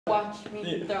Watch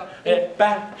me throw it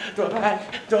back, throw it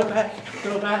back, throw it back,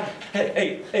 throw it back.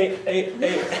 Hey, hey, hey, hey,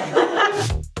 hey.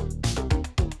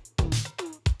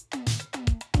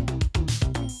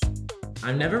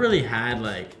 I've never really had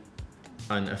like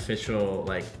an official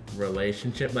like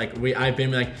relationship. Like I've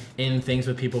been like in things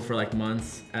with people for like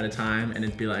months at a time, and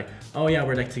it'd be like, oh yeah,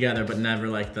 we're like together, but never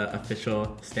like the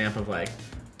official stamp of like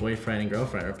boyfriend and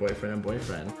girlfriend or boyfriend and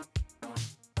boyfriend.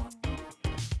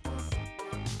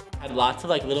 Had lots of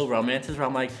like little romances where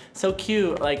I'm like, so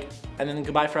cute, like, and then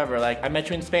goodbye forever. Like, I met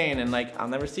you in Spain and like, I'll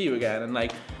never see you again. And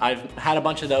like, I've had a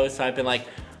bunch of those, so I've been like,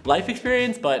 life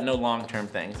experience, but no long-term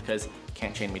things, because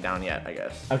can't chain me down yet, I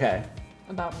guess. Okay.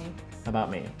 About me. About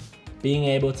me. Being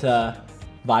able to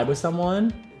vibe with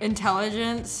someone.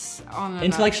 Intelligence on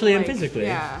intellectually like, and physically.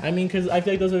 Yeah. I mean, because I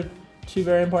feel like those are two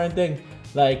very important things.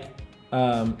 Like,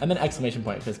 and then exclamation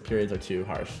point, because periods are too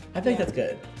harsh. I think that's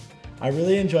good. I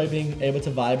really enjoy being able to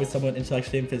vibe with someone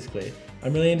intellectually and physically.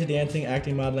 I'm really into dancing,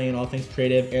 acting, modeling, and all things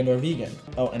creative and or vegan.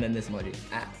 Oh, and then this emoji.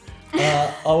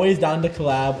 Always down to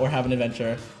collab or have an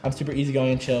adventure. I'm super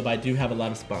easygoing and chill, but I do have a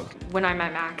lot of spunk. When I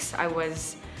met Max, I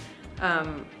was at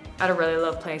a really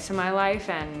low place in my life,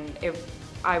 and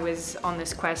I was on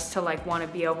this quest to like want to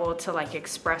be able to like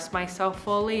express myself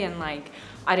fully, and like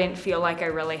I didn't feel like I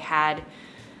really had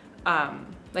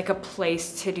like a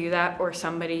place to do that, or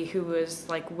somebody who was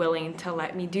like willing to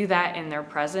let me do that in their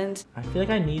presence. I feel like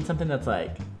I need something that's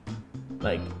like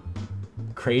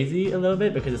crazy a little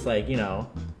bit, because it's like, you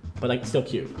know, but like still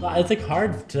cute. It's like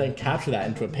hard to like capture that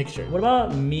into a picture. What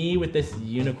about me with this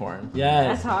unicorn?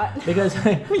 Yes. That's hot. Because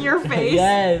your face.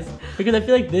 Yes. Because I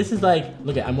feel like this is like,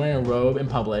 look at, I'm wearing a robe in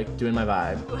public, doing my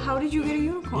vibe. How did you get a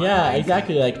unicorn? Yeah, like,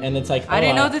 exactly. Like, and it's like, I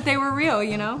didn't know that they were real,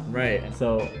 you know? Right.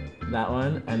 So that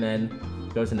one, and then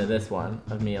goes into this one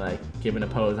of me like giving a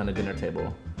pose on a dinner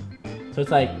table. So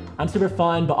it's like, I'm super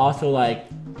fun, but also like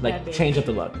change up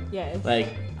the look. Yeah.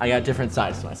 Like, I got different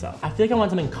sides to myself. I feel like I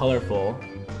want something colorful,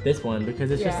 this one,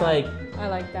 because it's just like, I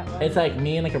like that one. it's like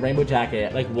me in like a rainbow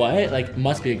jacket. Like what? Like,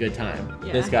 must be a good time.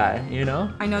 Yeah. This guy, you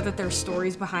know? I know that there's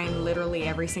stories behind literally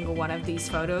every single one of these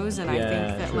photos, and I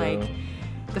think that like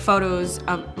the photos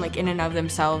like in and of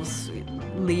themselves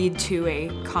lead to a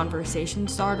conversation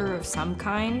starter of some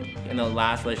kind. In the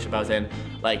last relationship I was in,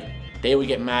 like, they would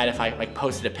get mad if I like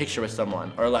posted a picture with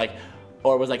someone, or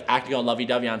was like acting all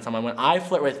lovey-dovey on someone, when I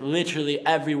flirt with literally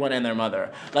everyone and their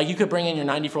mother. Like, you could bring in your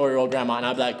 94-year-old grandma and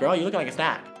I'd be like, girl, you look like a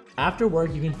snack. After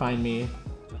work, you can find me.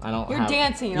 You're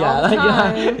dancing all the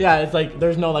time. Yeah, it's like,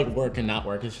 there's no like work and not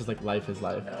work. It's just like life is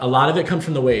life. A lot of it comes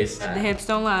from the waist. The hips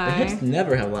don't lie. The hips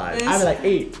never have lied. I'm like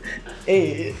 8.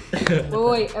 Wait,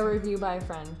 a review by a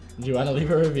friend. Do you want to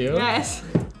leave a review? Yes.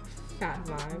 Fat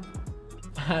vibe.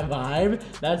 Fat vibe?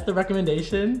 That's the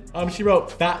recommendation? She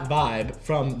wrote fat vibe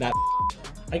from that.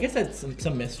 I guess that's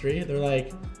some mystery. They're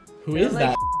like, who is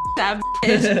like, that? That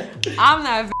bitch. I'm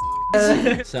that bitch.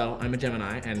 So I'm a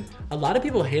Gemini, and a lot of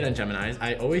people hate on Geminis.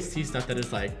 I always see stuff that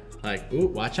is like, ooh,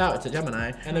 watch out, it's a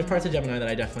Gemini. And there's parts of Gemini that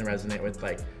I definitely resonate with,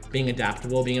 like being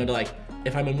adaptable, being able to like,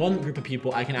 if I'm in one group of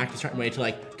people, I can act a certain way to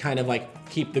like, kind of like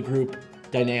keep the group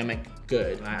dynamic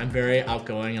good. I'm very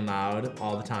outgoing and loud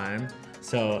all the time.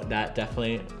 So that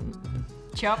definitely,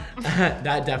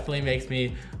 that definitely makes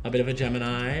me a bit of a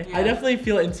Gemini. Yeah. I definitely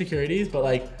feel insecurities, but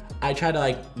like, I try to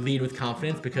like lead with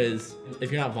confidence, because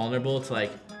if you're not vulnerable to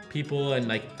like people and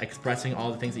like expressing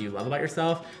all the things that you love about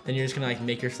yourself, then you're just gonna like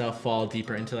make yourself fall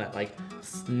deeper into that like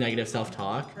negative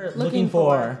self-talk. Looking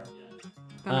for.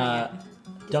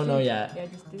 Don't know yet. Yeah,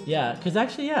 just do. Yeah, because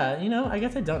actually, yeah, you know, I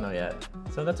guess I don't know yet.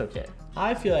 So that's okay.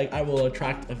 I feel like I will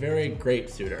attract a very great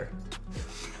suitor.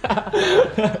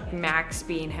 Max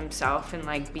being himself and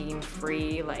like being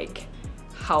free like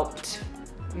helped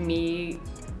me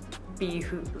be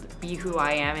who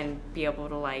I am, and be able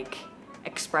to like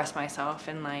express myself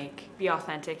and like be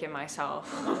authentic in myself.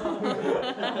 I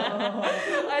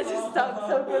just stopped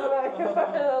so good about it.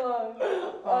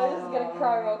 I'm just gonna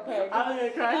cry real quick. I'm gonna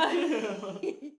cry too.